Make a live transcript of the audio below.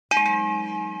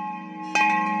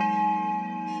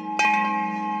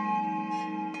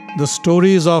The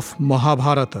stories of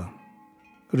Mahabharata,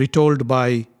 retold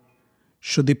by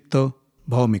Sudipta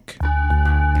Bhaumik.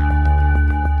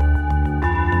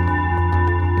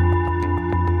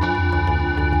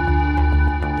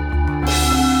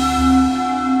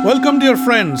 Welcome, dear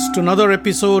friends, to another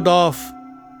episode of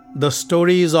The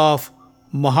Stories of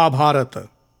Mahabharata.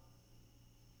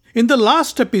 In the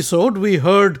last episode, we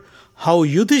heard how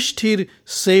Yudhishthir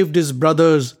saved his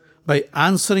brothers by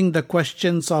answering the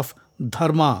questions of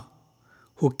Dharma,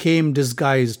 who came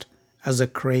disguised as a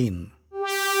crane.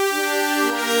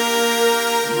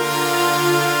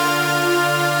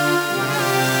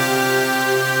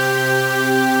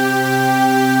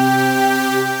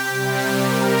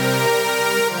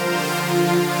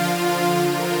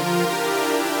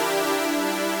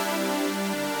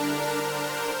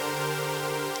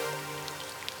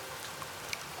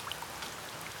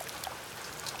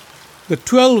 The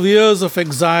 12 years of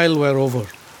exile were over.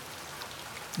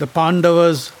 The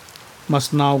Pandavas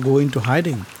must now go into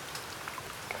hiding.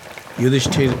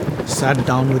 Yudhishthir sat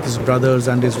down with his brothers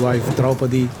and his wife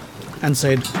Draupadi and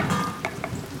said,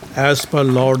 "As per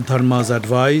Lord Dharma's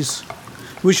advice,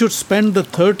 we should spend the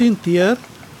 13th year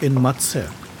in Matsya,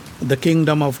 the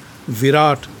kingdom of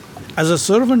Virat, as a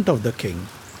servant of the king.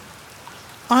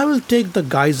 I will take the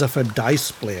guise of a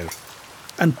dice player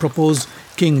and propose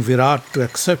King Virat to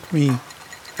accept me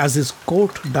as his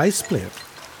court dice player.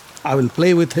 I will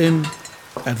play with him,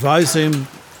 advise him,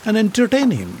 and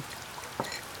entertain him.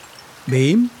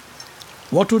 Bhim,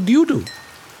 what would you do?"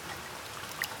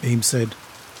 Bhim said,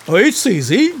 "Oh, it's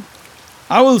easy.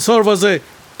 I will serve as a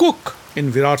cook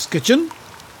in Virat's kitchen.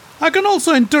 I can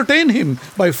also entertain him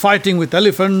by fighting with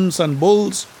elephants and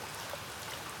bulls."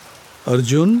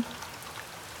 "Arjun,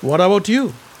 what about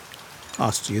you?"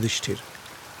 asked Yudhishthir.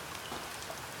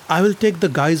 "I will take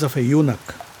the guise of a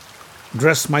eunuch,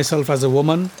 dress myself as a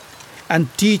woman, and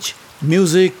teach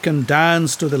music and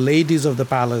dance to the ladies of the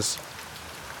palace.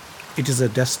 It is a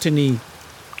destiny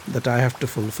that I have to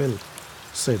fulfill,"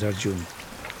 said Arjun.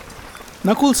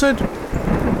 Nakul said,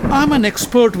 "I am an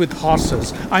expert with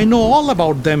horses. I know all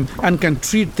about them and can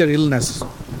treat their illness.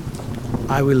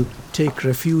 I will take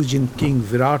refuge in King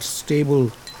Virat's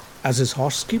stable as his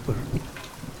horsekeeper."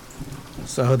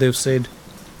 Sahadev said,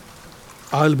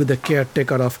 "I will be the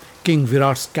caretaker of King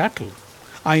Virat's cattle.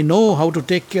 I know how to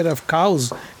take care of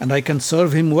cows and I can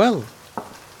serve him well."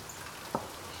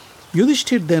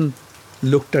 Yudhishthir then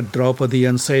looked at Draupadi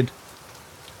and said,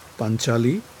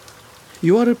 "Panchali,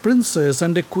 you are a princess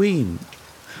and a queen.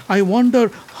 I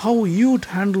wonder how you'd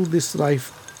handle this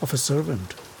life of a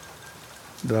servant."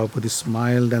 Draupadi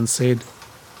smiled and said,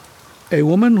 "A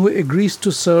woman who agrees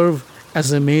to serve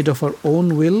as a maid of her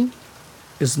own will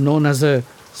is known as a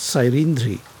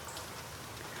Sairindri.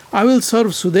 I will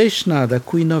serve Sudeshna, the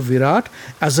queen of Virat,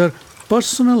 as her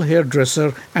personal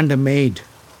hairdresser and a maid.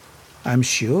 I am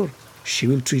sure she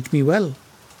will treat me well."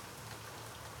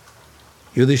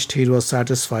 Yudhishthir was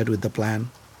satisfied with the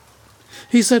plan.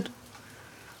 He said,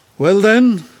 "Well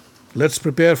then, let's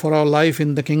prepare for our life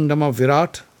in the kingdom of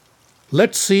Virat.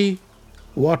 Let's see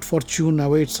what fortune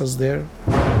awaits us there."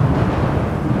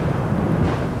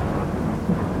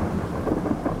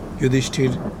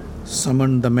 Yudhishthir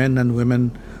summoned the men and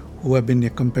women who have been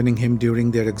accompanying him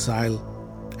during their exile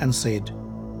and said,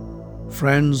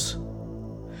 "Friends,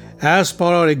 as per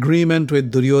our agreement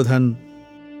with Duryodhan,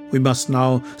 we must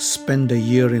now spend a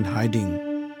year in hiding.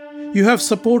 You have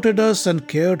supported us and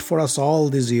cared for us all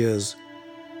these years.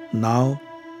 Now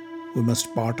we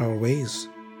must part our ways.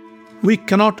 We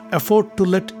cannot afford to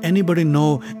let anybody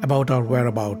know about our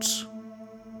whereabouts.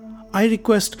 I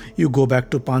request you go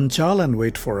back to Panchal and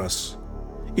wait for us.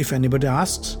 If anybody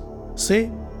asks,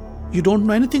 say you don't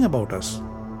know anything about us."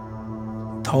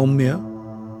 Dhaumya,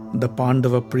 the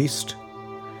Pandava priest,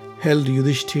 held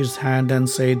Yudhishthir's hand and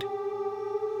said,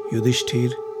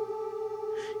 "Yudhishthir,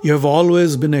 you have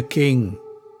always been a king,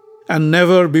 and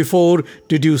never before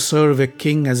did you serve a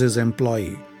king as his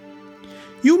employee.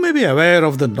 You may be aware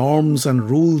of the norms and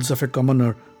rules of a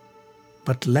commoner,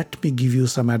 but let me give you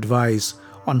some advice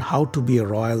on how to be a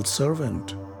royal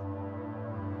servant.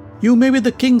 You may be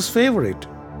the king's favorite.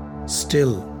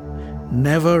 Still,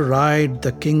 never ride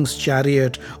the king's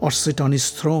chariot or sit on his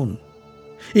throne.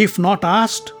 If not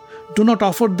asked, do not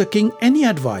offer the king any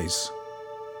advice.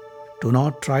 Do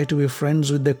not try to be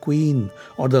friends with the queen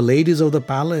or the ladies of the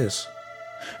palace.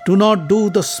 Do not do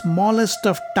the smallest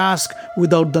of tasks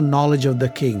without the knowledge of the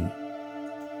king.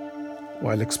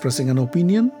 While expressing an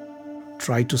opinion,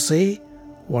 try to say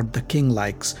what the king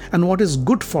likes and what is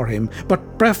good for him,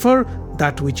 but prefer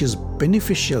that which is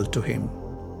beneficial to him.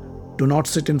 Do not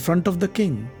sit in front of the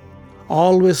king.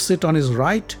 Always sit on his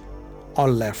right or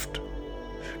left.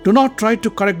 Do not try to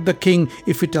correct the king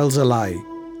if he tells a lie.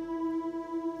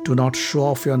 Do not show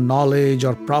off your knowledge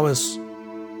or prowess.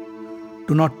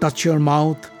 Do not touch your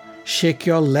mouth, shake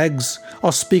your legs,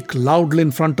 or speak loudly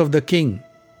in front of the king.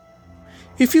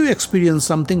 If you experience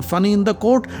something funny in the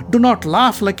court, do not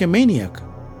laugh like a maniac.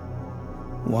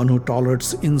 One who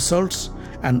tolerates insults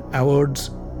and avoids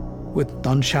with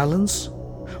nonchalance,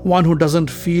 one who doesn't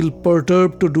feel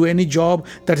perturbed to do any job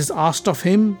that is asked of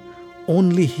him,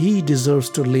 only he deserves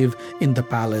to live in the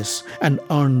palace and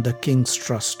earn the king's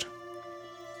trust.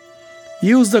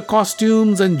 Use the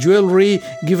costumes and jewelry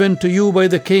given to you by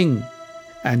the king,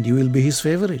 and you will be his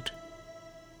favorite.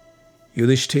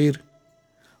 Yudhishthir,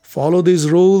 follow these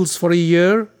rules for a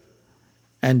year,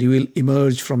 and you will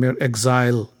emerge from your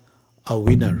exile a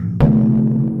winner.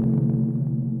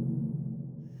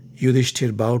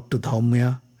 Yudhishthir bowed to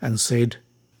Dhaumya and said,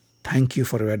 "Thank you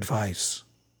for your advice."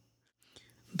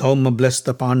 Dhaumya blessed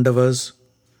the Pandavas,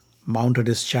 mounted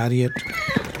his chariot,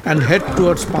 and head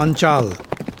towards Panchal,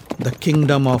 the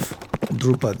kingdom of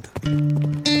Drupad.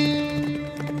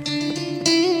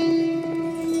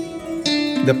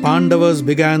 The Pandavas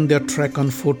began their trek on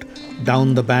foot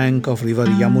down the bank of river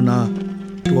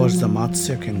Yamuna towards the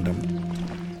Matsya kingdom.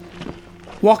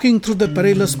 Walking through the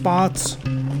perilous paths,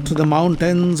 through the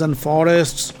mountains and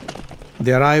forests,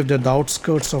 they arrived at the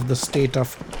outskirts of the state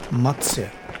of Matsya.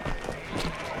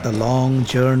 The long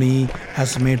journey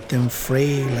has made them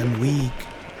frail and weak.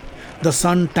 The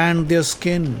sun tanned their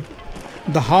skin.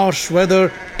 The harsh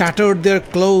weather tattered their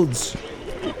clothes.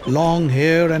 Long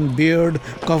hair and beard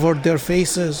covered their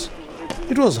faces.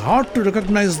 It was hard to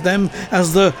recognize them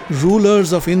as the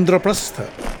rulers of Indraprastha.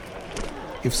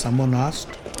 If someone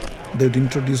asked, they would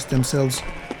introduce themselves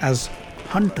as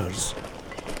hunters.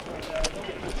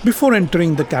 Before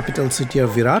entering the capital city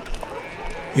of Virat,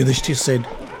 Yudhishthir said,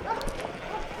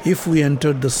 "If we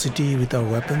entered the city with our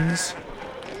weapons,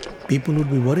 people would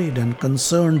be worried and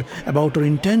concerned about our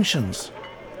intentions.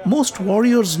 Most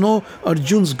warriors know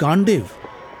Arjun's Gandiv.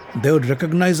 They would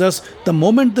recognize us the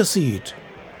moment they see it."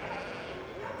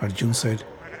 Arjun said,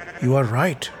 "You are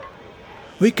right.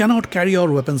 We cannot carry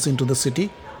our weapons into the city.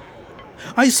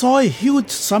 I saw a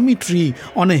huge sami tree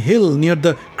on a hill near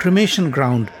the cremation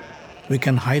ground. We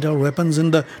can hide our weapons in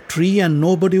the tree and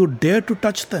nobody would dare to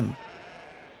touch them."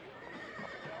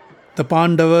 The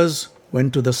Pandavas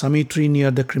went to the sami tree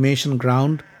near the cremation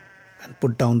ground and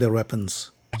put down their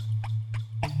weapons.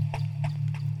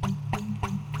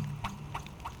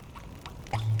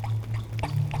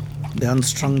 They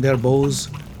unstrung their bows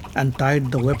and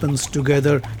tied the weapons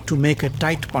together to make a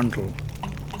tight bundle.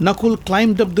 Nakul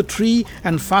climbed up the tree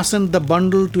and fastened the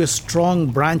bundle to a strong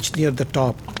branch near the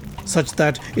top, such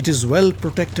that it is well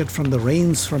protected from the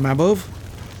rains from above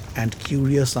and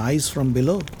curious eyes from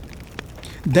below.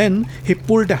 Then he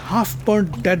pulled a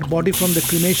half-burnt dead body from the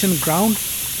cremation ground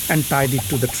and tied it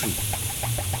to the tree.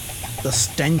 The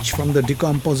stench from the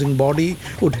decomposing body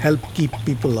would help keep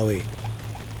people away.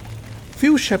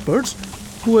 Few shepherds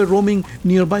who were roaming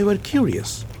nearby were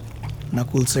curious.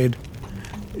 Nakul said,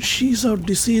 "She's our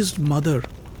deceased mother.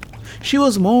 She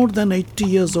was more than 80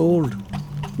 years old.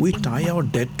 We tie our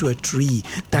dead to a tree.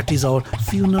 That is our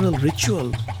funeral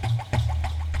ritual."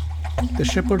 The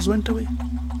shepherds went away.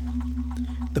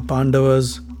 The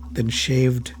Pandavas then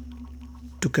shaved,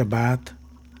 took a bath,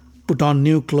 put on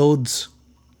new clothes,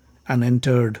 and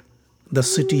entered the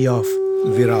city of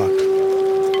Virat.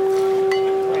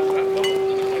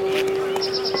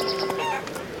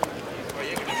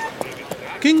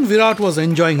 King Virat was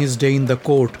enjoying his day in the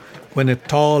court when a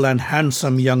tall and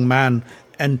handsome young man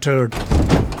entered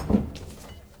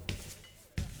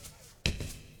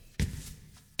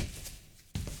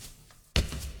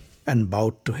and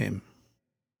bowed to him.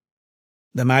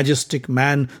 The majestic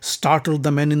man startled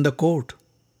the men in the court.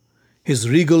 His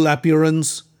regal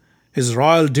appearance, his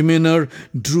royal demeanor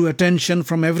drew attention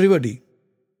from everybody.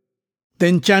 The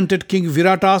enchanted King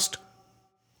Virat asked,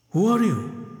 "Who are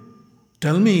you?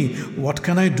 Tell me, what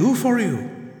can I do for you?"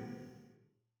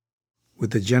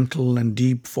 With a gentle and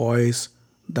deep voice,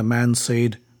 the man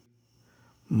said,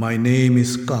 "My name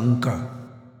is Kanka.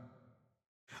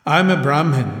 I am a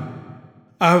Brahmin.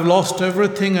 I have lost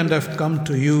everything and have come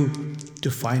to you to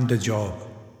find a job.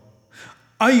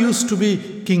 I used to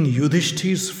be King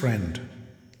Yudhishthir's friend.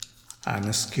 I am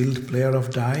a skilled player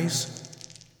of dice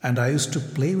and I used to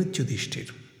play with Yudhishthir."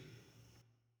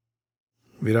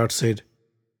 Virat said,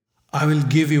 "I will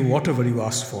give you whatever you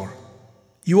ask for.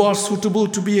 You are suitable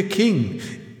to be a king.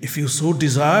 If you so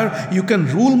desire, you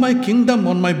can rule my kingdom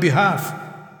on my behalf."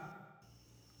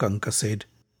 Kanka said,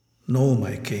 "No,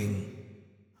 my king.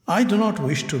 I do not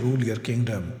wish to rule your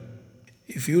kingdom.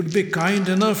 If you'd be kind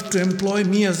enough to employ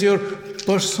me as your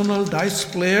personal dice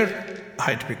player,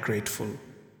 I'd be grateful.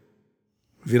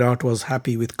 Virat was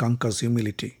happy with Kanka's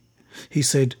humility. He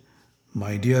said,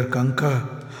 "My dear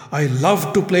Kanka, I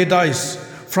love to play dice.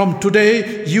 From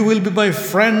today, you will be my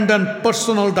friend and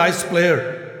personal dice player."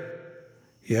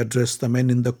 He addressed the men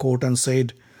in the court and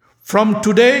said, "From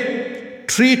today,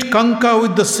 treat Kanka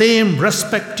with the same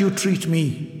respect you treat me.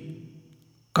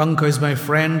 Kanka is my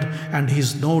friend and he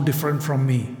is no different from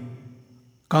me.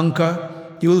 Kanka,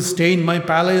 you will stay in my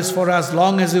palace for as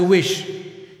long as you wish.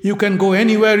 You can go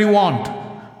anywhere you want.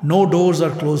 No doors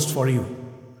are closed for you.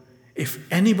 If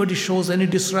anybody shows any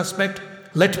disrespect,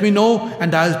 let me know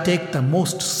and I'll take the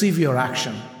most severe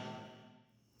action."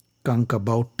 Kanka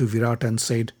bowed to Virat and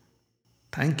said,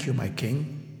 "Thank you, my king.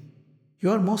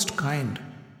 You are most kind."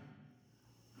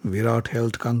 Virat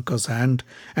held Kanka's hand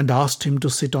and asked him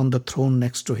to sit on the throne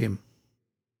next to him.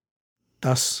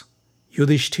 Thus,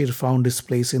 Yudhishthir found his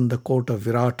place in the court of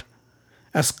Virat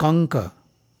as Kanka,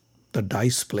 the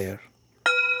dice player.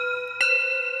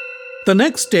 The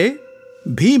next day,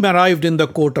 Bhim arrived in the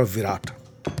court of Virat.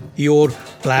 He wore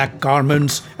black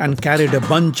garments and carried a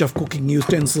bunch of cooking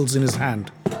utensils in his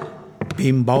hand.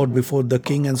 Bhim bowed before the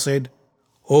king and said,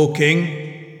 "O king,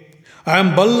 I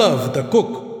am Ballav, the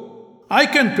cook. I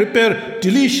can prepare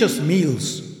delicious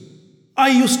meals. I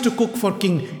used to cook for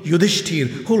King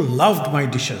Yudhishthir, who loved my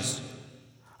dishes.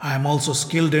 I am also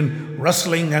skilled in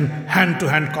wrestling and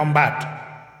hand-to-hand combat.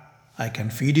 I can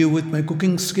feed you with my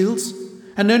cooking skills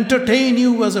and entertain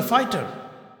you as a fighter."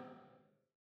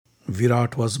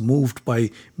 Virat was moved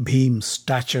by Bhim's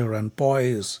stature and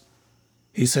poise.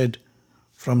 He said,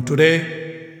 "From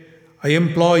today, I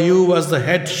employ you as the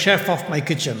head chef of my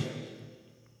kitchen."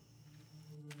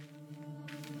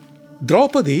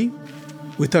 Draupadi,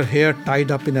 with her hair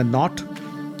tied up in a knot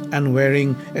and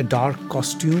wearing a dark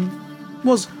costume,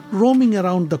 was roaming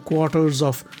around the quarters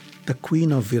of the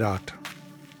queen of Virat.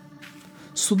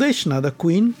 Sudeshna, the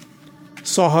queen,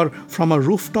 saw her from a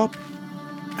rooftop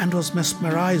and was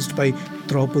mesmerized by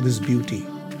Draupadi's beauty.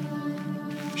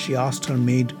 She asked her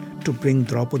maid to bring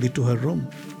Draupadi to her room.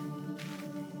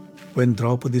 When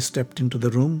Draupadi stepped into the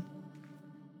room,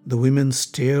 the women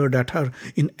stared at her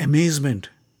in amazement.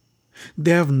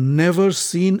 They have never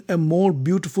seen a more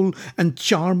beautiful and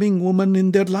charming woman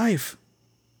in their life.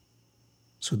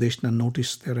 Sudeshna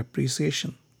noticed their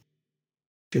appreciation.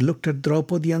 She looked at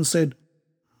Draupadi and said,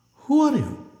 "Who are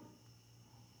you?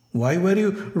 Why were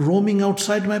you roaming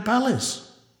outside my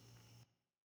palace?"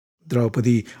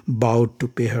 Draupadi bowed to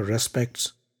pay her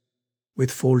respects. With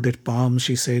folded palms,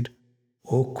 she said,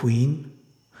 "O queen,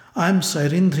 I am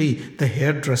Sairindri, the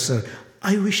hairdresser.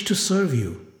 I wish to serve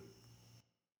you."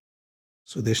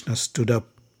 Sudeshna stood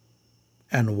up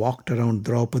and walked around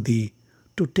Draupadi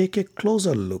to take a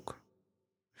closer look.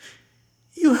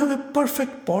 "You have a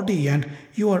perfect body and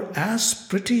you are as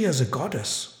pretty as a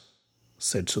goddess,"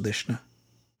 said Sudeshna.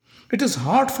 "It is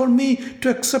hard for me to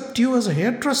accept you as a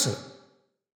hairdresser."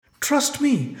 "Trust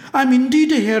me, I am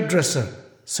indeed a hairdresser,"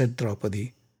 said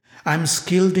Draupadi. "I am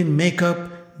skilled in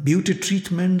makeup, beauty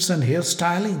treatments and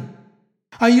hairstyling.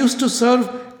 I used to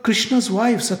serve Krishna's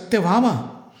wife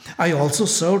Satyabhama. I also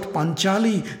served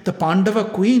Panchali, the Pandava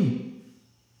queen.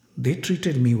 They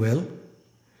treated me well.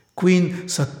 Queen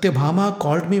Satyabhama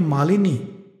called me Malini."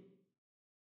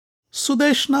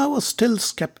 Sudeshna was still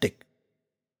skeptic.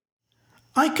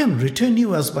 "I can retain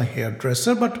you as my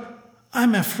hairdresser, but I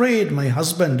am afraid my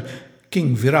husband,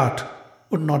 King Virat,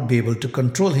 would not be able to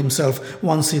control himself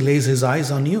once he lays his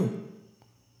eyes on you."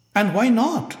 "And why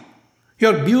not?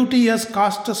 Your beauty has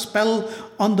cast a spell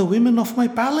on the women of my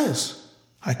palace.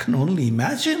 I can only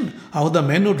imagine how the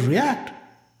men would react.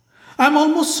 I am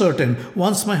almost certain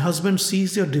once my husband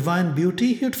sees your divine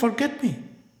beauty, he would forget me.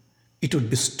 It would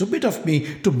be stupid of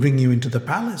me to bring you into the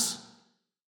palace."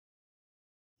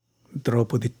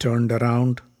 Draupadi turned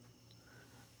around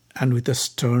and with a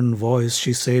stern voice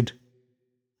she said,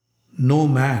 "No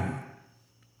man,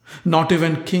 not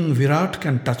even King Virat,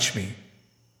 can touch me.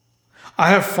 I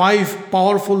have 5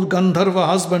 powerful Gandharva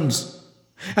husbands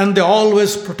and they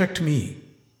always protect me.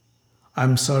 I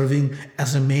am serving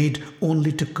as a maid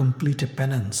only to complete a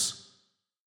penance.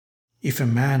 If a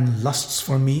man lusts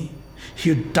for me, he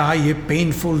would die a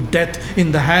painful death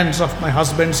in the hands of my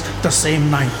husbands the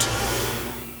same night."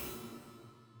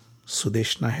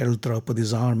 Sudeshna held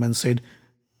Draupadi's arm and said,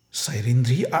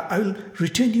 "Sairindri, I will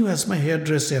retain you as my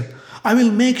hairdresser. I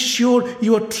will make sure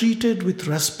you are treated with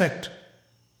respect.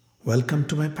 Welcome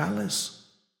to my palace."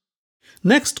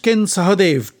 Next came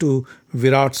Sahadev to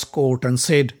Virat's court and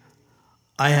said,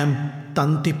 "I am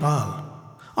Tantipal.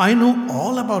 I know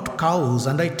all about cows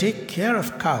and I take care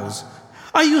of cows.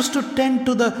 I used to tend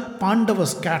to the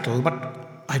Pandavas' cattle,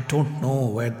 but I don't know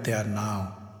where they are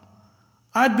now.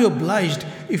 I'd be obliged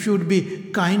if you would be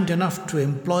kind enough to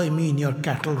employ me in your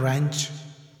cattle ranch.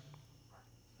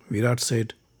 Virat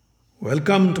said,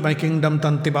 Welcome to my kingdom,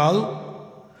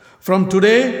 Tantibal. From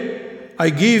today, I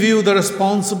give you the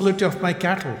responsibility of my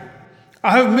cattle.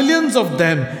 I have millions of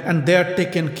them and they are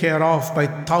taken care of by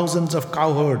thousands of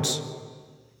cowherds.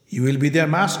 You will be their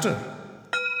master.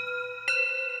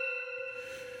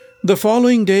 The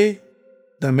following day,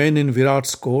 the men in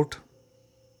Virat's court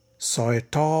saw a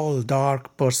tall,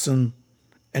 dark person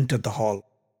enter the hall.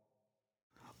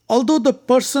 Although the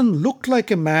person looked like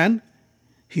a man,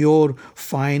 he wore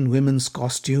fine women's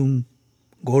costume,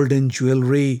 golden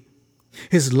jewelry,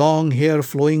 his long hair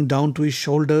flowing down to his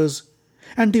shoulders,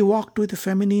 and he walked with a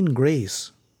feminine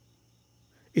grace.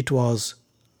 It was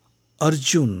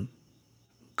Arjun,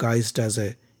 guised as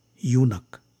a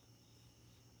eunuch.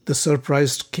 The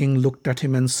surprised king looked at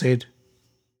him and said,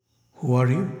 Who are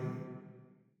you?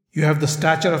 You have the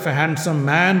stature of a handsome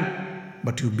man,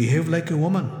 but you behave like a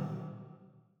woman.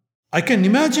 I can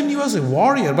imagine you as a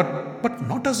warrior, but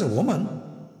not as a woman.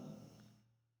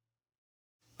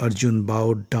 Arjun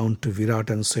bowed down to Virat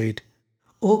and said,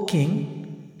 O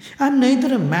king, I am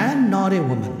neither a man nor a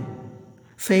woman.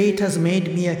 Fate has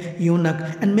made me a eunuch,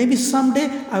 and maybe someday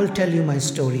I will tell you my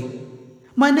story.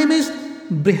 My name is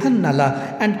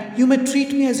Brihannala, and you may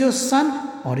treat me as your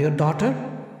son or your daughter.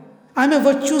 I am a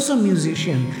virtuoso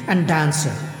musician and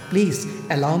dancer. Please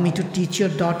allow me to teach your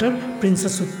daughter,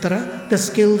 Princess Uttara, the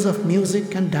skills of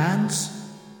music and dance.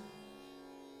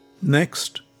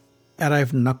 Next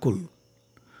arrived Nakul.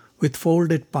 With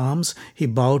folded palms, he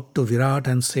bowed to Virat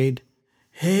and said,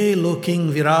 Hail, O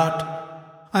King Virat!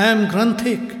 I am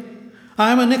Granthik.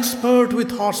 I am an expert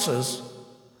with horses.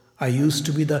 I used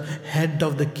to be the head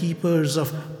of the keepers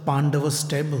of Pandavas'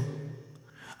 stable.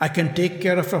 I can take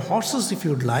care of your horses if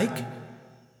you'd like.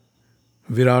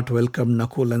 Virat welcomed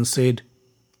Nakul and said,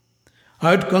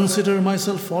 I'd consider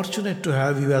myself fortunate to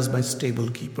have you as my stable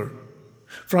keeper.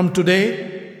 From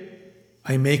today,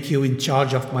 I make you in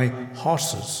charge of my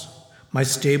horses, my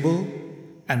stable,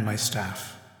 and my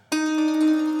staff.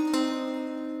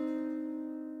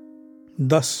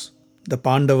 Thus, the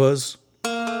Pandavas,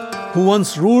 who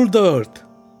once ruled the earth,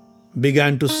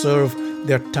 began to serve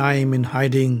their time in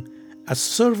hiding as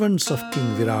servants of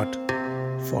King Virat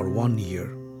for 1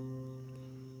 year.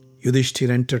 Yudhishthir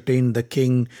entertained the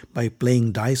king by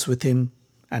playing dice with him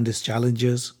and his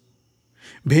challengers.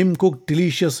 Bhim cooked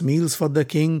delicious meals for the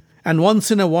king and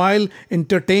once in a while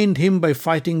entertained him by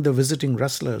fighting the visiting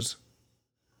wrestlers.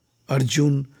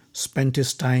 Arjun spent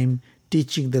his time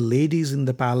teaching the ladies in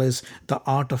the palace the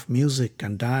art of music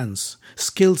and dance,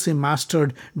 skills he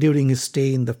mastered during his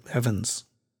stay in the heavens.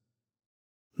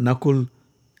 Nakul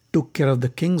took care of the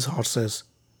king's horses,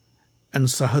 and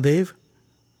Sahadev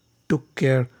took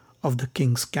care of the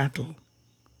king's cattle.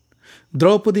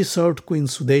 Draupadi served Queen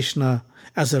Sudeshna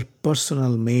as her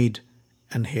personal maid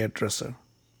and hairdresser.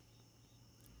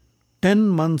 10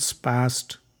 months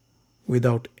passed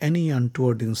without any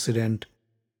untoward incident,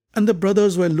 and the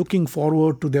brothers were looking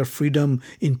forward to their freedom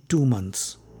in 2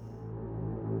 months.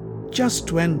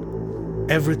 Just when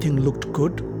everything looked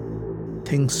good,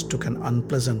 things took an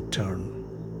unpleasant turn.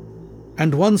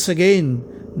 And once again,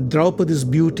 Draupadi's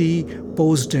beauty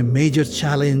posed a major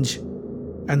challenge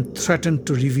and threatened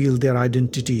to reveal their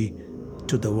identity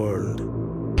to the world.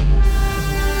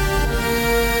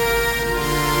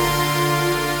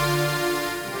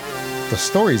 The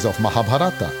Stories of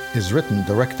Mahabharata is written,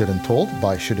 directed and told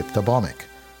by Shudipta Bhawmik.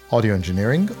 Audio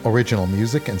engineering, original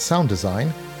music and sound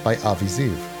design by Avi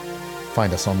Ziv.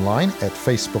 Find us online at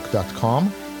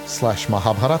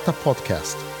facebook.com/Mahabharata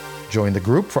podcast. Join the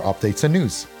group for updates and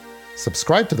news.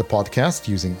 Subscribe to the podcast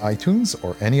using iTunes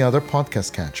or any other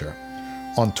podcast catcher.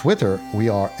 On Twitter, we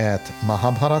are at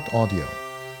Mahabharat Audio.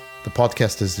 The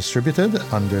podcast is distributed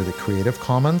under the Creative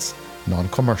Commons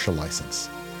non-commercial license.